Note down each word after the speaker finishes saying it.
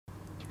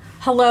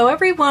Hello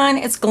everyone,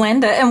 it's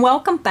Glenda and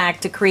welcome back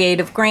to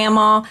Creative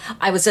Grandma.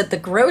 I was at the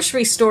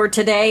grocery store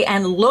today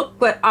and look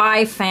what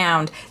I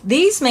found.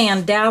 These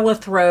mandala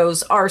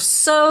throws are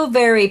so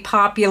very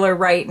popular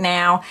right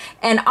now,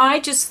 and I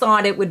just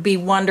thought it would be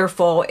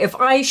wonderful if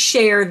I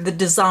shared the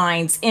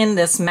designs in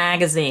this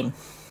magazine.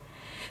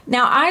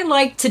 Now, I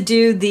like to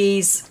do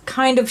these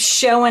kind of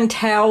show and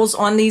tells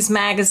on these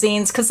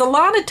magazines because a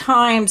lot of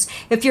times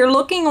if you're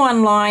looking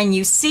online,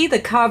 you see the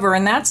cover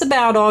and that's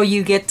about all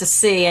you get to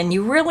see, and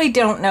you really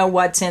don't know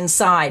what's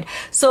inside.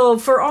 So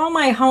for all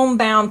my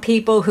homebound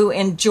people who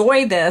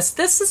enjoy this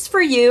is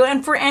for you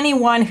and for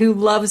anyone who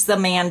loves the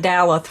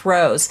mandala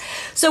throws.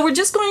 So we're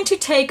just going to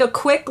take a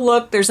quick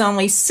look. There's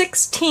only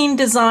 16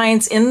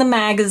 designs in the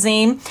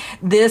magazine.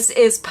 This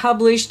is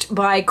published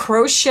by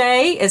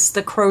Crochet. It's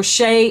the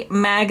Crochet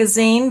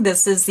magazine.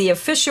 This is the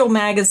official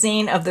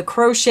magazine of the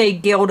Crochet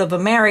Guild of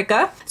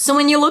America. So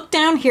when you look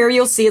down here,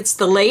 you'll see it's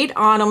the late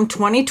autumn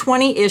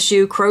 2020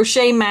 issue,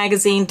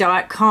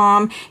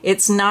 crochetmagazine.com.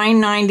 It's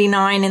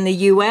 $9.99 in the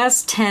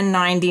US,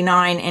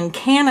 $10.99 in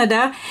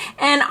Canada.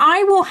 And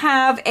I will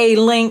have a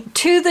link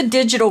to the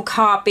digital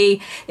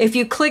copy. If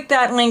you click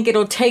that link,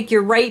 it'll take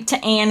you right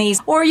to Annie's,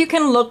 or you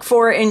can look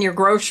for it in your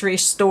grocery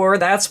store.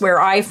 That's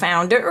where I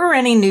found it, or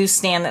any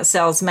newsstand that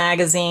sells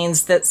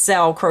magazines that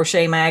sell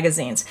crochet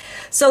magazines.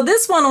 So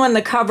this one on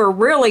the cover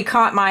really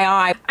caught my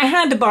eye. I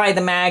had to buy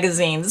the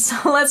magazine.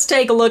 So let's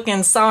take a look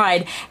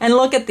inside and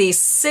look at these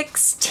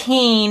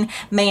 16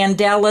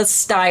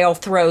 Mandala-style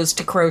throws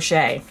to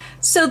crochet.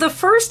 So the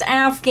first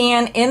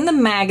Afghan in the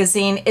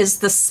magazine is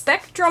the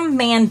Spectrum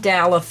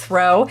Mandala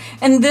throw,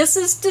 and this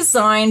is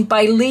designed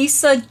by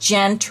Lisa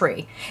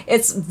Gentry.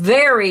 It's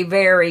very,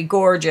 very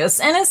gorgeous,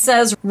 and it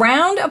says,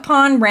 round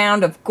upon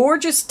round of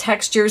gorgeous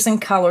textures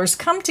and colors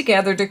come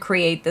together to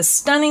create this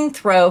stunning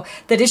throw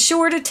that is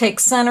sure to take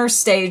center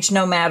stage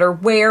no matter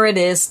where it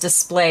is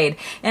displayed.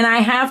 And I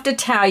have to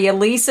tell you,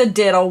 Lisa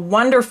did a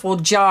wonderful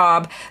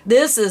job.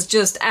 This is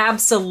just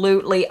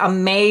absolutely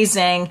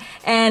amazing,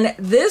 and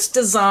this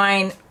design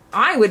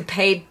I would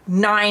pay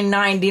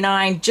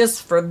 $9.99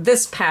 just for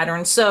this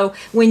pattern. So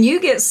when you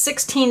get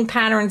 16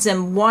 patterns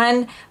in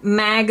one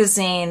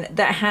magazine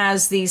that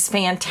has these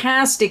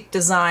fantastic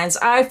designs,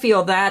 I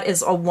feel that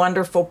is a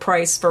wonderful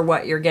price for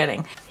what you're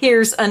getting.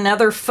 Here's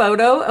another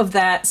photo of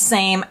that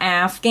same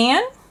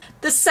Afghan.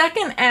 The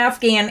second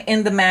Afghan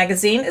in the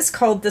magazine is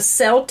called the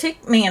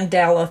Celtic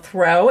Mandala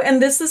Throw, and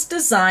this is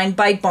designed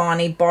by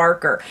Bonnie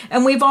Barker.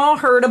 And we've all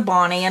heard of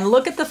Bonnie, and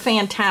look at the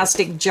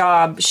fantastic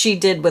job she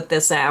did with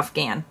this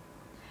Afghan.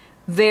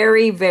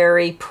 Very,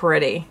 very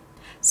pretty.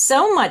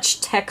 So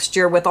much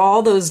texture with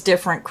all those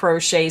different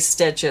crochet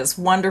stitches.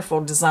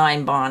 Wonderful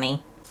design,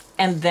 Bonnie.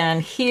 And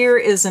then here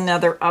is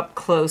another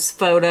up-close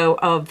photo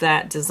of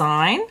that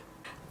design.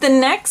 The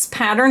next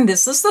pattern,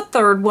 this is the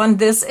third one.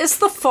 This is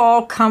the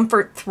Fall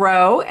Comfort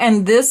Throw,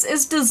 and this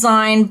is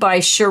designed by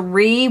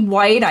Cherie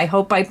White. I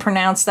hope I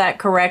pronounced that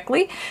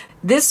correctly.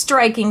 This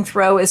striking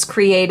throw is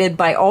created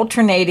by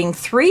alternating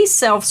 3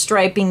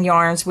 self-striping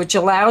yarns, which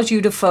allows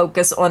you to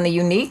focus on the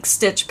unique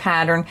stitch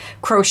pattern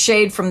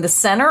crocheted from the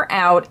center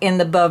out in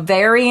the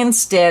Bavarian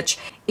stitch.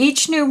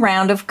 Each new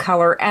round of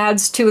color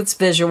adds to its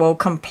visual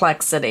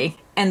complexity.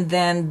 And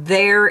then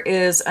there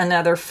is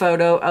another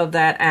photo of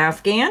that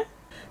Afghan.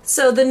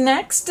 So the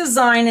next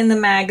design in the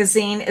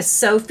magazine is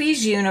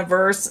Sophie's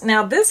Universe.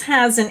 Now this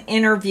has an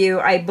interview.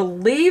 I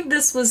believe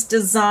this was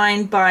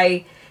designed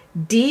by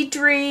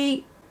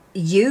Deidre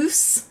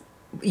Uys,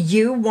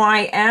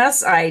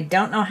 U-Y-S. I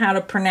don't know how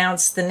to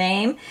pronounce the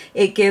name.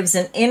 It gives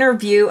an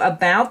interview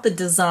about the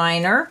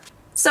designer.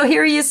 So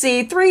here you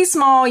see 3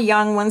 small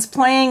young ones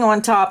playing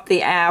on top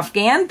the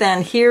Afghan.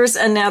 Then here's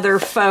another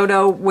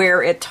photo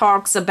where it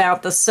talks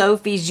about the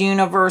Sophie's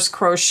Universe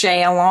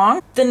crochet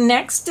along. The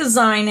next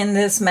design in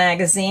this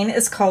magazine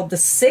is called the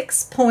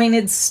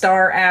 6-Pointed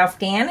Star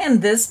Afghan,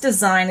 and this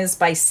design is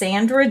by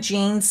Sandra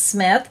Jean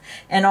Smith.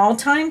 An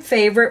all-time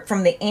favorite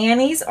from the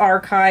Annie's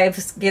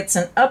archives, gets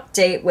an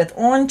update with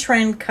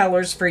on-trend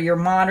colors for your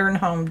modern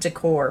home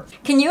decor.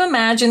 Can you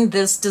imagine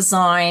this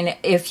design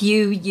if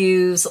you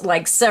use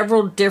like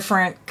several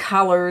different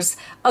colors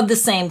of the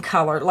same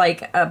color,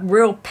 like a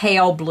real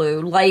pale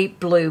blue, light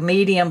blue,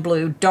 medium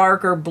blue,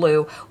 darker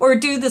blue, or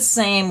do the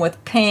same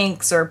with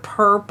pinks or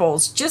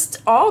purples,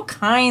 just all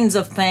kinds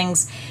of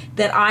things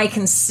that I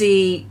can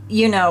see,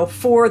 you know,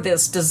 for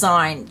this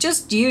design.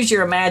 Just use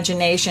your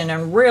imagination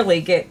and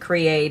really get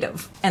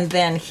creative. And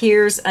then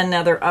here's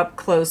another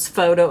up-close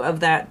photo of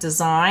that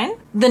design.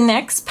 The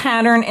next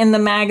pattern in the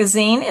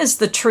magazine is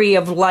the Tree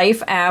of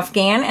Life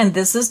Afghan, and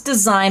this is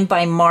designed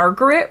by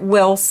Margaret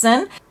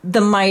Wilson. The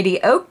mighty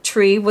oak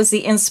tree was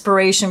the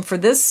inspiration for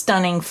this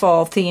stunning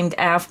fall-themed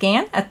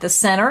Afghan. At the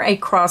center, a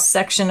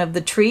cross-section of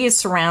the tree is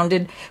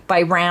surrounded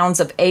by rounds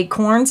of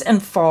acorns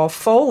and fall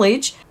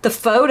foliage. The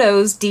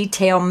photos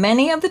detail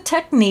many of the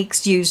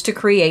techniques used to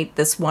create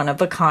this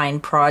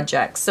one-of-a-kind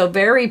project. So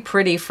very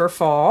pretty for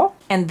fall.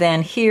 And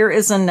then here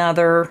is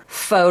another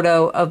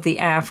photo of the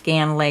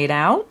Afghan laid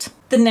out.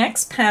 The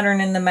next pattern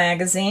in the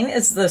magazine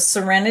is the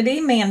Serenity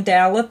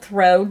Mandala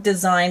Throw,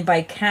 designed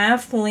by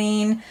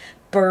Kathleen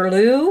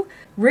Burlew.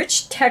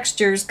 Rich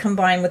textures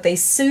combined with a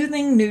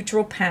soothing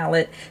neutral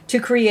palette to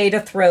create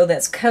a throw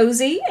that's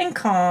cozy and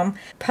calm.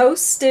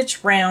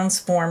 Post-stitch rounds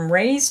form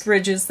raised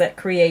ridges that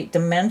create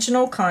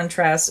dimensional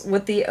contrast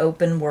with the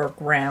open work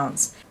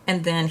rounds.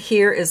 And then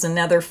here is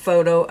another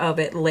photo of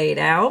it laid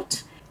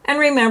out. And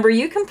remember,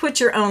 you can put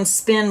your own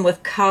spin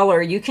with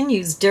color. You can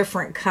use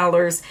different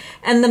colors.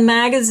 And the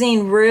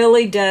magazine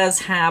really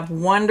does have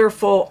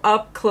wonderful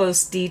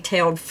up-close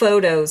detailed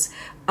photos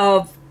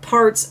of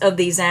parts of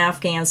these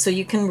afghans, so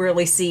you can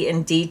really see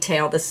in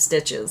detail the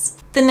stitches.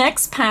 The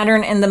next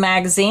pattern in the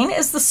magazine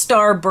is the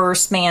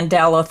Starburst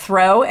Mandala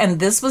Throw, and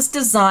this was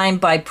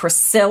designed by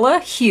Priscilla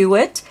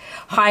Hewitt.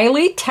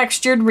 Highly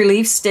textured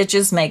relief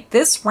stitches make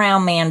this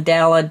round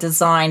mandala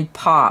design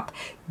pop.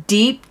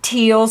 Deep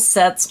teal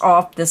sets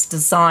off this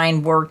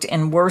design worked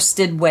in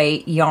worsted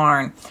weight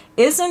yarn.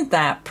 Isn't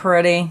that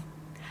pretty?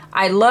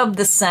 I love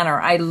the center.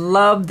 I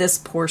love this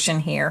portion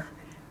here.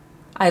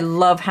 I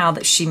love how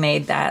that she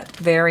made that.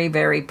 Very,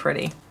 very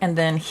pretty. And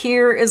then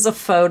here is a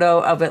photo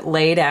of it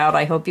laid out.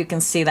 I hope you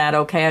can see that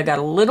okay. I got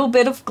a little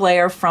bit of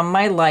glare from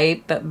my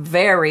light, but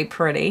very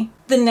pretty.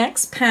 The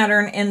next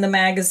pattern in the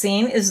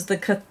magazine is the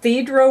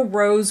Cathedral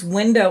Rose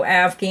Window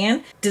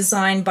Afghan,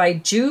 designed by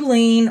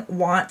Julene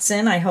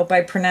Watson. I hope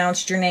I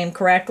pronounced your name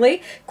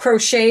correctly.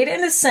 Crocheted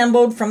and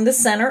assembled from the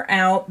center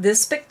out,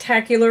 this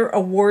spectacular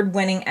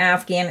award-winning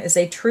Afghan is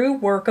a true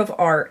work of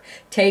art.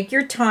 Take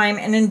your time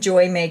and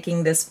enjoy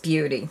making this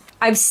beauty.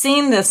 I've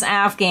seen this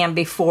Afghan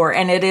before,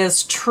 and it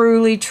is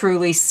truly,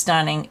 truly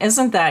stunning.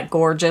 Isn't that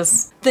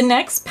gorgeous? The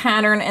next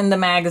pattern in the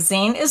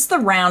magazine is the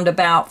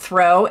Roundabout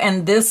Throw,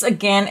 and this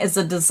again is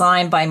a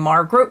design by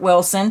Margaret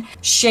Wilson.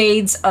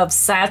 Shades of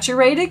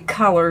saturated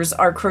colors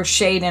are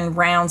crocheted in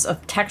rounds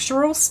of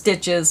textural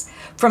stitches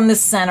from the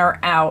center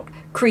out,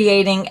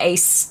 creating a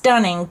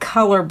stunning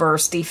color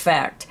burst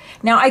effect.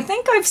 Now, I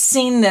think I've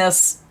seen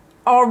this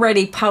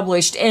already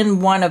published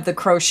in one of the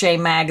crochet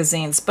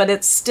magazines, but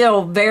it's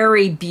still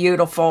very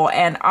beautiful,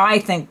 and I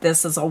think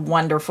this is a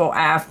wonderful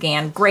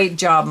Afghan. Great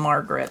job,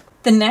 Margaret.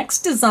 The next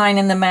design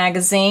in the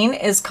magazine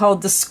is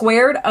called the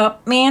Squared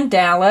Up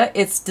Mandala.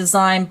 It's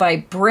designed by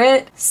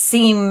Britt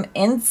Seeminsing.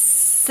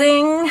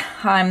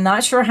 I'm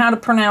not sure how to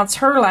pronounce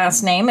her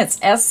last name. It's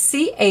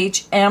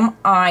S-C-H-M-I-E-S-I-N-G.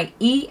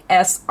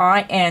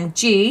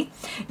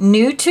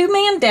 New to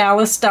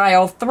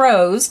Mandala-Style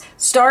throws,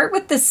 start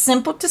with this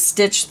simple to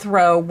stitch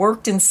throw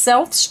worked in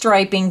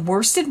self-striping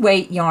worsted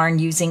weight yarn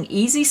using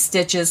easy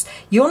stitches.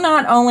 You'll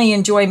not only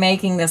enjoy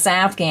making this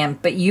Afghan,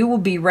 but you will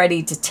be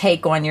ready to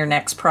take on your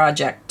next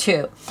project too.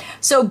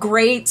 So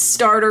great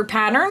starter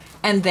pattern.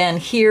 And then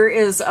here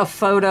is a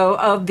photo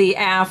of the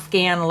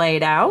Afghan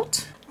laid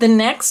out. The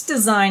next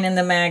design in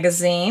the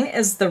magazine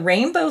is the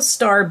Rainbow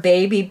Star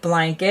Baby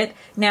Blanket.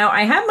 Now,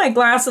 I have my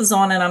glasses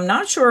on and I'm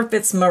not sure if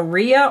it's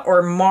Maria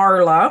or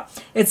Marla.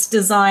 It's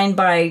designed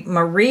by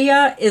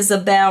Maria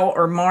Isabel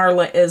or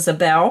Marla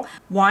Isabel.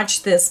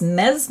 Watch this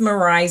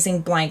mesmerizing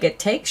blanket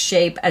take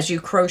shape as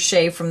you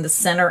crochet from the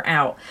center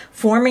out,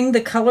 forming the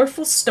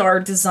colorful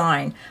star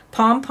design.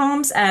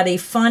 Pom-poms add a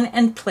fun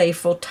and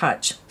playful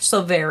touch.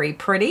 So very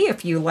pretty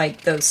if you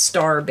like those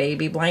star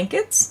baby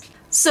blankets.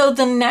 So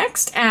the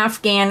next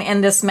Afghan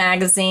in this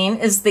magazine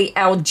is the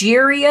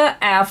Algeria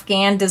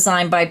Afghan,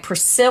 designed by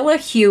Priscilla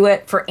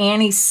Hewitt for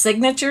Annie's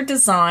Signature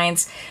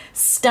Designs.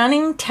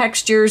 Stunning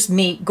textures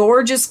meet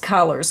gorgeous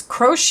colors,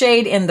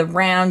 crocheted in the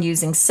round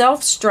using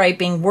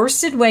self-striping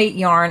worsted weight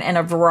yarn and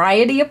a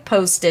variety of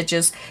post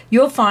stitches.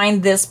 You'll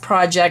find this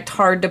project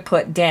hard to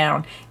put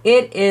down.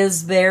 It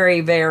is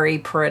very, very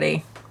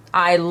pretty.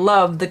 I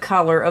love the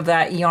color of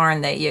that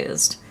yarn they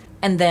used.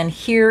 And then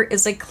here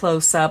is a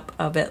close-up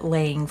of it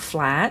laying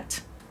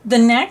flat. The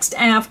next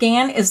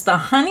Afghan is the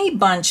Honey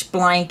Bunch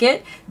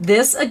Blanket.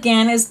 This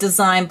again is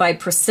designed by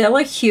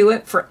Priscilla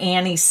Hewitt for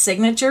Annie's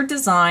Signature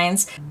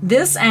Designs.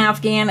 This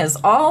Afghan is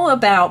all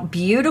about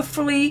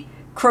beautifully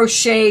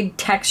crocheted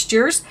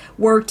textures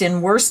worked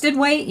in worsted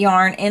weight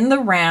yarn in the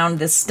round.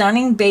 The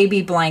stunning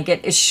baby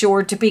blanket is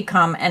sure to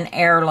become an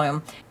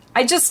heirloom.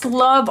 I just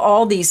love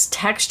all these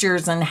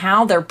textures and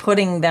how they're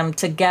putting them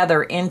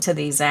together into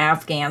these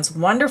Afghans.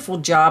 Wonderful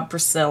job,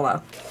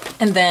 Priscilla.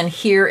 And then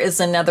here is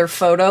another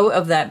photo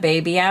of that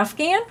baby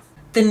Afghan.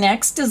 The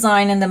next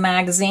design in the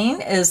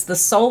magazine is the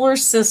Solar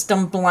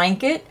System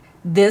Blanket.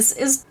 This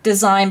is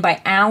designed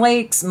by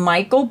Alex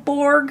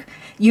Michaelborg.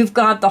 You've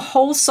got the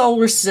whole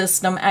solar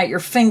system at your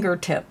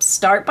fingertips.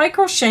 Start by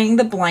crocheting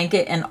the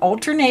blanket in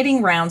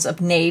alternating rounds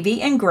of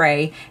navy and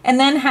gray, and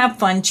then have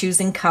fun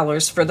choosing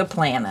colors for the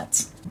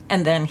planets.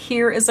 And then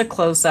here is a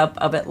close-up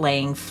of it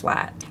laying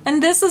flat.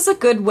 And this is a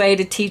good way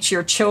to teach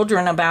your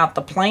children about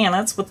the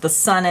planets with the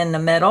sun in the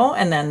middle,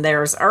 and then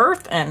there's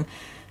Earth and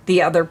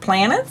the other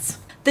planets.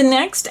 The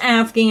next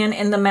Afghan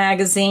in the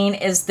magazine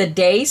is the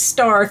Day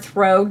Star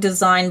Throw,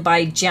 designed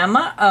by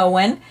Gemma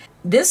Owen.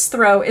 This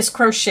throw is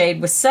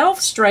crocheted with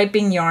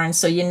self-striping yarn,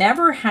 so you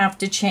never have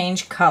to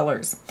change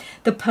colors.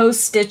 The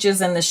post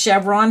stitches and the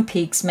chevron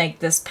peaks make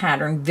this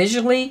pattern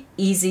visually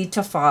easy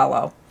to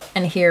follow.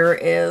 And here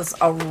is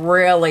a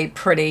really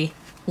pretty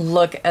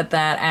look at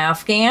that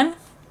Afghan.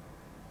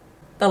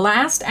 The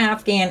last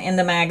Afghan in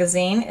the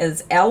magazine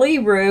is Ellie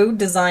Rue,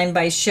 designed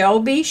by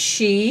Shelby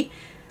Shee.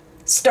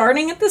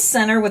 Starting at the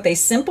center with a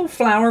simple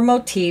flower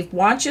motif,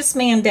 watch this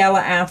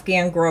mandala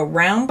Afghan grow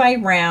round by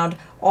round.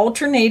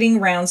 Alternating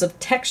rounds of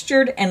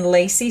textured and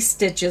lacy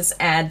stitches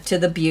add to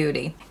the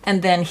beauty.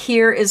 And then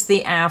here is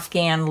the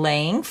Afghan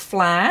laying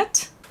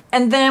flat.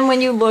 And then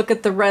when you look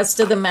at the rest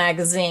of the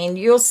magazine,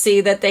 you'll see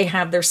that they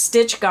have their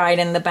stitch guide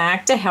in the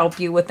back to help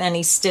you with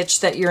any stitch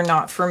that you're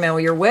not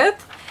familiar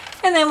with.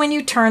 And then when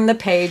you turn the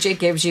page, it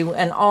gives you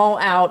an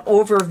all-out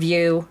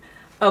overview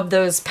of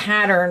those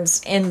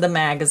patterns in the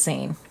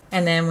magazine.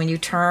 And then when you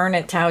turn,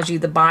 it tells you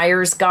the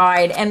buyer's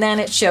guide, and then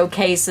it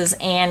showcases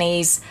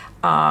Annie's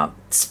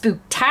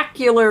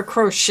Spooktacular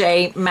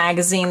crochet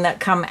magazine that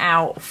come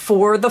out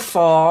for the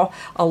fall.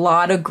 A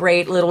lot of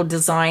great little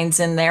designs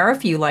in there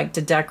if you like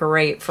to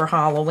decorate for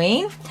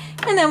Halloween.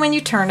 And then when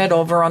you turn it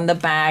over on the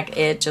back,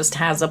 it just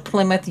has a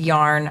Plymouth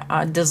Yarn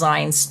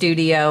Design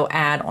Studio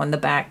ad on the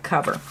back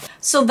cover.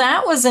 So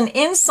that was an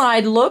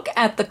inside look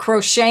at the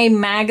Crochet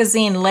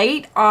Magazine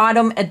Late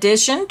Autumn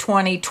Edition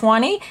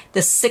 2020,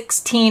 the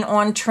 16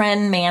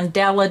 on-trend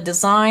Mandala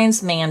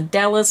designs,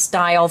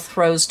 Mandala-style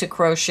throws to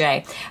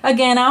crochet.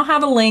 Again, I'll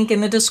have a link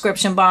in the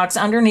description box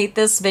underneath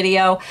this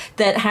video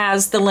that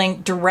has the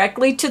link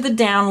directly to the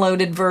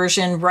downloaded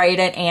version right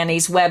at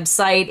Annie's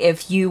website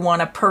if you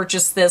want to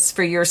purchase this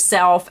for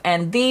yourself.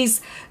 And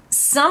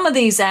some of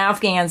these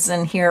Afghans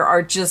in here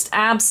are just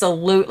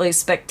absolutely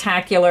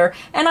spectacular,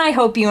 and I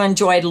hope you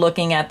enjoyed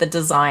looking at the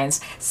designs.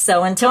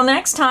 So until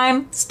next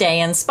time, stay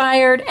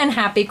inspired and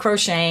happy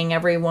crocheting,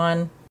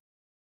 everyone.